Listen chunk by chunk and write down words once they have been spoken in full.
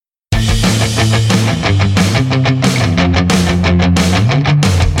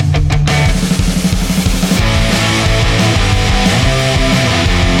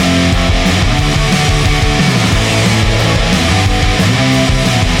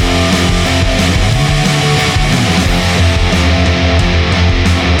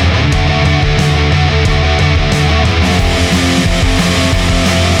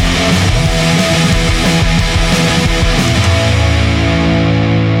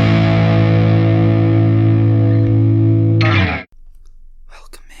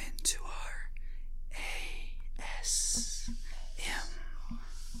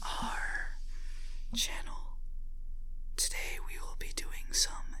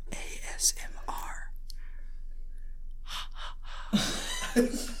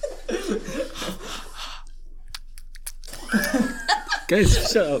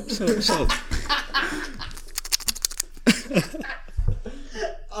Guys, shut up.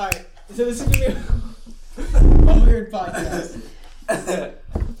 Alright, so this is gonna be a weird podcast. A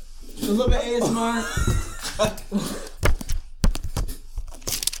little bit ASMR.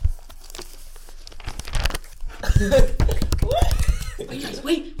 Wait, guys,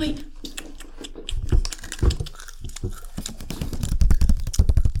 wait.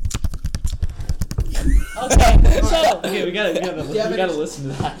 Okay, we gotta listen to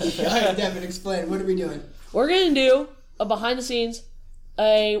that. Alright, Devin, explain. What are we doing? We're gonna do a behind the scenes,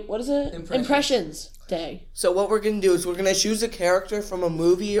 what is it? Impressions day. So what we're going to do is we're going to choose a character from a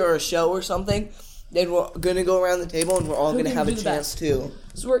movie or a show or something. Then we're going to go around the table and we're all going to have a chance to.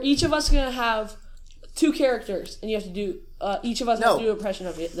 So we're each of us gonna have 2 characters, and you have to do, each of us has to do an impression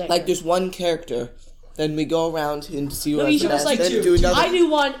of it. Like there's one character. Then we go around and see who has each the of us best. like Then 2. do another. I do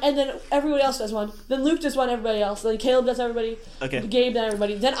one, and then everybody else does one. Then Luke does one, everybody else. Then Caleb does everybody. Okay. Gabe then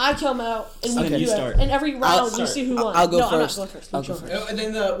everybody. Then I come out, and we Okay, do you it. start. And every round you see who won. I'll go no, first. I'm not going first. I'll go first. And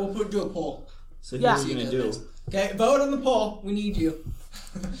then we'll do a poll. So Yeah. here's what we're gonna do. Okay, vote on the poll. We need you.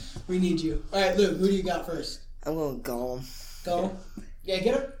 We need you. Alright, Luke, who do you got first? I'm going to Gollum. Go. Yeah,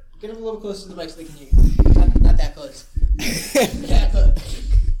 get up a little closer to the mic so they can hear you. Not that close. That close.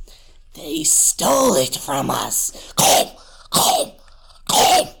 They stole it from us.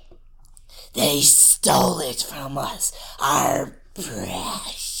 They stole it from us. Our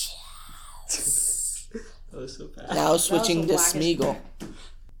precious. That was so fast. Now switching to wackest. Smeagol.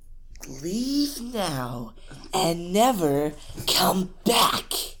 Leave now and never come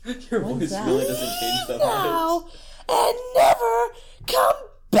back. Your voice that? really doesn't change that much. Now and never come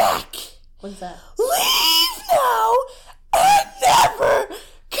back. What's that? Leave now and never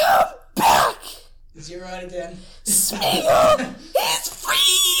come back. 0 out of 10. Smeagol is free.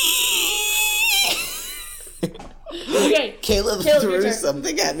 Okay. Caleb your threw turn.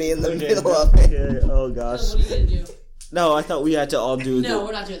 something at me in the Okay, middle of it. okay, oh gosh. What are you gonna do? No, I thought we had to all do No,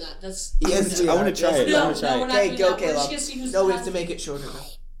 we're not doing that. That's Yes, I wanna try it. No, I wanna try no, it. we're not Okay, doing go, that. We're just Caleb. gonna see who's No, we has- have to make it shorter now.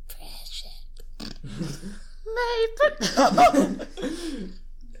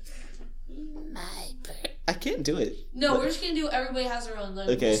 I can't do it. No, we're just gonna do. Everybody has their own. Then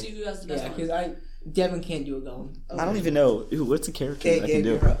Okay. we'll see who has the best Yeah, one. because Devin can't do a Gollum. I don't even know. Ooh, what's the character Okay, that I can do?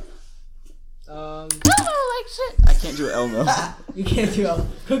 you're up. I can't do Elmo. You can't do a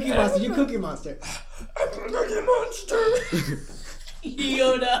Cookie Monster. You Cookie Monster.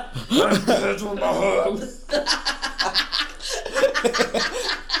 Yoda.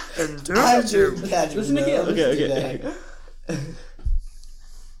 Patrick, Listen to no, Caleb. let's do Okay. that.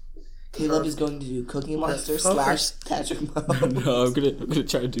 Caleb is going to do Cookie Monster / Patrick Mahomes. No, I'm gonna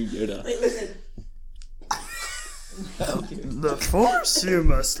try to do Yoda. Wait, listen. The Force you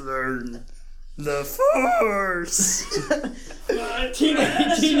must learn. The Force.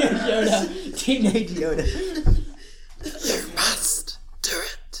 Teenage Yoda. Teenage Yoda. You must do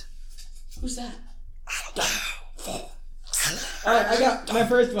it. Who's that? Alright, I got my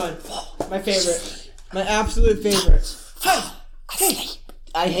first one. My favorite. My absolute favorite. Hey!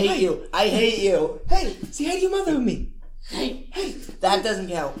 I hate you. I hate you. Hey! Say hi to your mother with me. Hey. That doesn't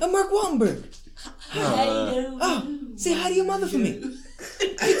count. I'm Mark Wallenberg. Oh, say hi to your mother for me.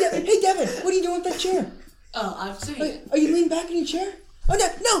 Hey, Devin, what are you doing with that chair? Oh, I'm sitting. Hey, are you leaning back in your chair? Oh,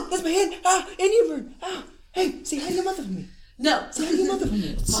 no, that's my hand. Indian bird. Hey, say hi to your mother for me. No. Say hi to your mother for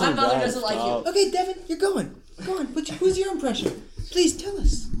me. My mother doesn't like you. Okay, Devin, you're going. Go on. Who's your impression? Please tell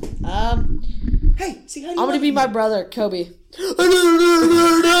us. Hey, say hi to your I'm gonna be my mother brother, Kobe.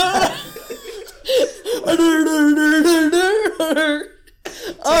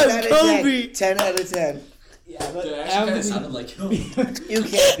 I'm Kobe. 10 out of 10. Yeah, but It actually kind of sounded like him. You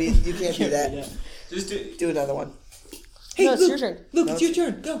can't do that. Just Do another one. Hey, No, it's Luke, your turn. Luke, it's your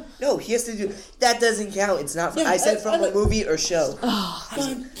turn. Go. No, he has to do. That doesn't count. It's not. Yeah, I said I from a movie or show. Go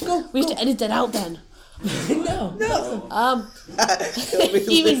on. Go. We have to edit that out then. No.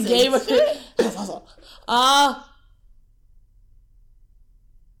 Even Gabe.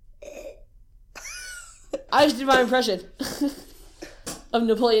 I just did my impression of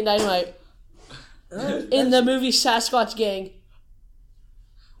Napoleon Dynamite in the movie Sasquatch Gang.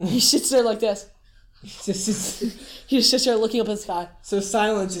 He sits there like this. He just sits there looking up at the sky. So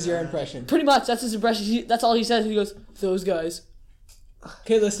silence is your impression. Pretty much, that's his impression. That's all he says. He goes, "Those guys."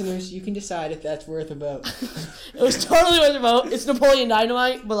 Okay, listeners, you can decide if that's worth a vote. It was totally worth a vote. It's Napoleon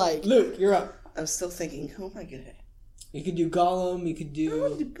Dynamite, but like, Luke, you're up. I'm still thinking. Who am I gonna? You could do Gollum. You could I do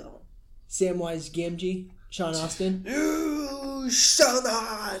want to go. Samwise Gamgee, Sean Austin. You shall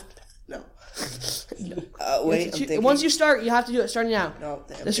not. No. Wait, I'm thinking. Once you start, you have to do it. Starting now. No,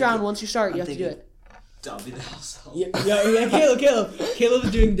 This round, once you start, you have to do it. Dobby the household. Yeah, Caleb. Caleb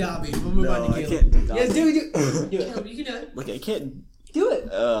is doing Dobby. We'll move on to I Caleb. can't do Dobby. Yeah, do it. Caleb, you can do it. Look, I can't. Do it.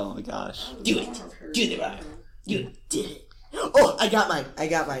 Oh my gosh. Do it. You did it. Oh, I got mine.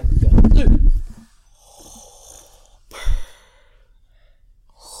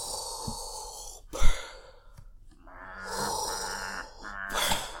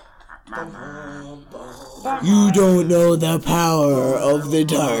 You don't know the power of the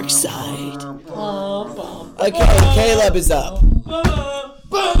dark side. Okay, Caleb is up.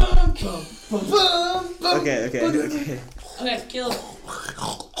 Okay. Okay, Caleb.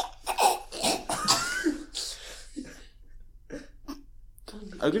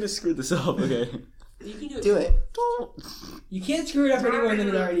 I'm gonna screw this up. Okay. You can do it. Do it. You can't screw it up any more than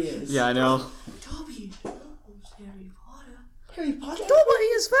it already is. Yeah, I know. Dobby loves Harry Potter. Harry Potter. Nobody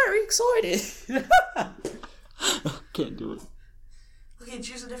is very excited. Can't do it. Okay,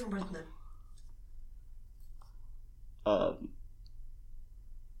 choose a different person then.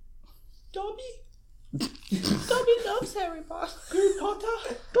 Dobby. Dobby loves Harry Potter. Harry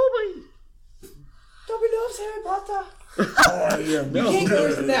Potter. Dobby. Dobby loves Harry Potter. Oh, yeah, You can't go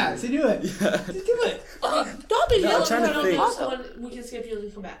worse than that, so do it. Just do it. Dobby No, I'm loves trying to Harry think. Potter. We can skip you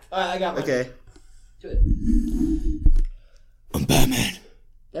and come back. Alright, I got one. Okay. Do it. I'm Batman.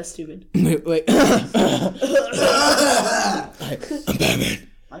 That's stupid. Wait. I'm Batman.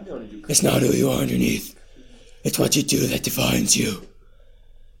 I'm going to do. It's not who you are underneath. It's what you do that defines you.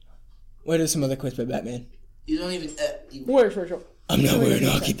 What are some other quotes by Batman? You don't even. Where's Rachel? I'm not wearing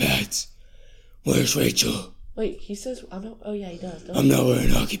hockey pads. Where's Rachel? Wait, he says I'm not. Oh yeah, he does. I'm not wearing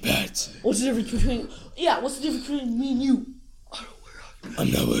hockey pads. What's the difference between? Yeah, what's the difference between me and you? I'm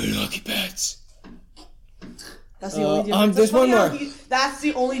not wearing hockey pads. That's the only difference. there's That's funny one how more. that's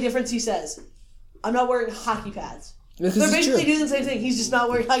the only difference he says. I'm not wearing hockey pads. This They're is basically true. doing the same thing. He's just not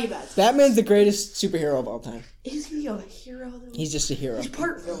wearing hockey pads. Batman's the greatest superhero of all time. Is he a hero though? He's just a hero. He's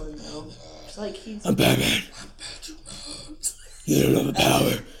part villain though. It's like he's. I'm Batman. You don't know the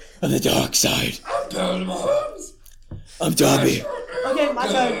power of the dark side. I'm Dobby. Okay, my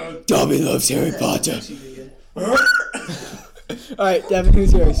turn. Dobby loves Harry Potter. Alright, Devin,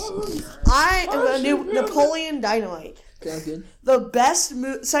 who's yours? I am gonna do Napoleon Dynamite. Sounds good. The best,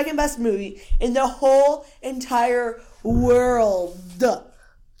 second best movie in the whole entire world.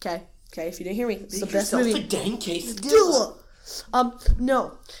 Okay, if you didn't hear me, it's the best movie. dang case. Duh.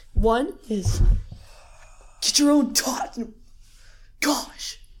 No. One is get your own tot.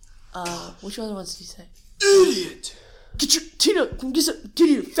 Gosh. Which other ones did you say? Idiot. Get your Tina. Get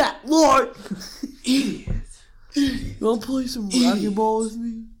your fat lord. Idiot. You wanna play some racquetball with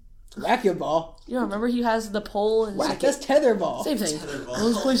me? Racquetball. You know, remember he has the pole and it's like That's tetherball. same thing.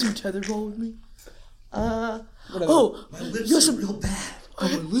 Wanna play some tetherball with me? Whatever. Oh, My lips you got are some. real bad. My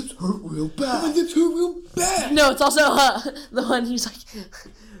lips hurt real bad. My lips hurt real bad. No, it's also the one he's like,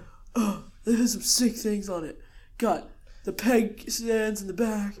 oh, it has some sick things on it. Got the peg stands in the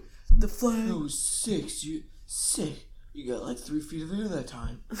back, the flag. That was sick. You got like 3 feet of air that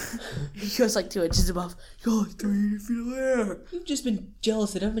time. He goes like 2 inches above. You got like 3 feet of air. You've just been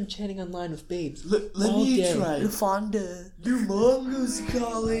jealous that I've been chatting online with babes. Let All me day. try. Fonda. Your mom goes to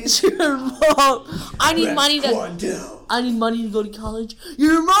college. Your mom. I need money to. Quandale. I need money to go to college.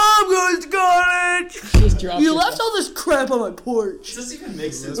 Your mom goes to college. Just dropped You it. left all this crap on my porch. It doesn't even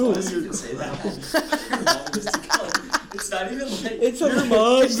make sense. Why does you even say that? It's not even like. It's your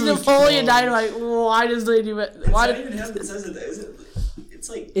mom. It's Napoleon Dynamite. Why does they do it? Why It's not did even him that says it. Is it? It's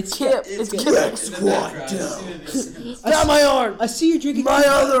like. It's Kip? It's It's Kip. Kip. In the background. It doesn't even make sense. Not my arm. I see you're drinking. My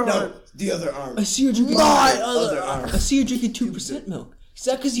other arm. No, the other arm. I see you're drinking. My other arm. I see you're drinking 2% milk. Is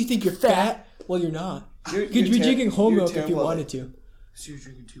that because you think you're fat? Well, you're not. You could be drinking whole milk if you wanted to. So you're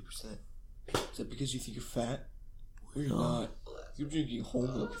drinking 2%. Is that because you think you're fat? Well, you're not. You're drinking whole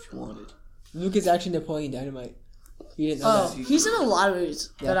milk if you wanted. Luke is actually Napoleon Dynamite. You didn't know Oh, he's in a lot of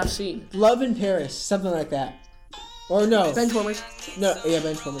movies that I've seen. that. Love in Paris, something like that. Or no. Benchwarmers. No, yeah,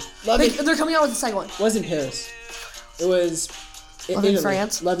 Benchwarmers. Love in, They're coming out with the second one. wasn't Paris. It was Love in Italy.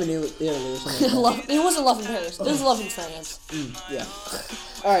 France? Love in Italy or something like that. It wasn't Love in Paris. It was Love in France. Yeah.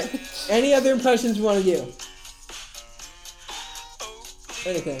 Alright. Any other impressions you want to do?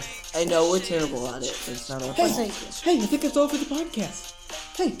 Anything. I know we're terrible at it. It's not our Hey, fault. Thank you. I think it's all for the podcast.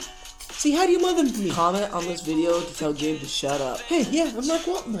 Hey, say hi to your mother to me. Comment on this video to tell Gabe to shut up. Hey, yeah, I'm Mark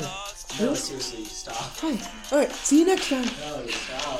Wattenberg. No, seriously, stop. Hi. Alright, see you next time. No, stop.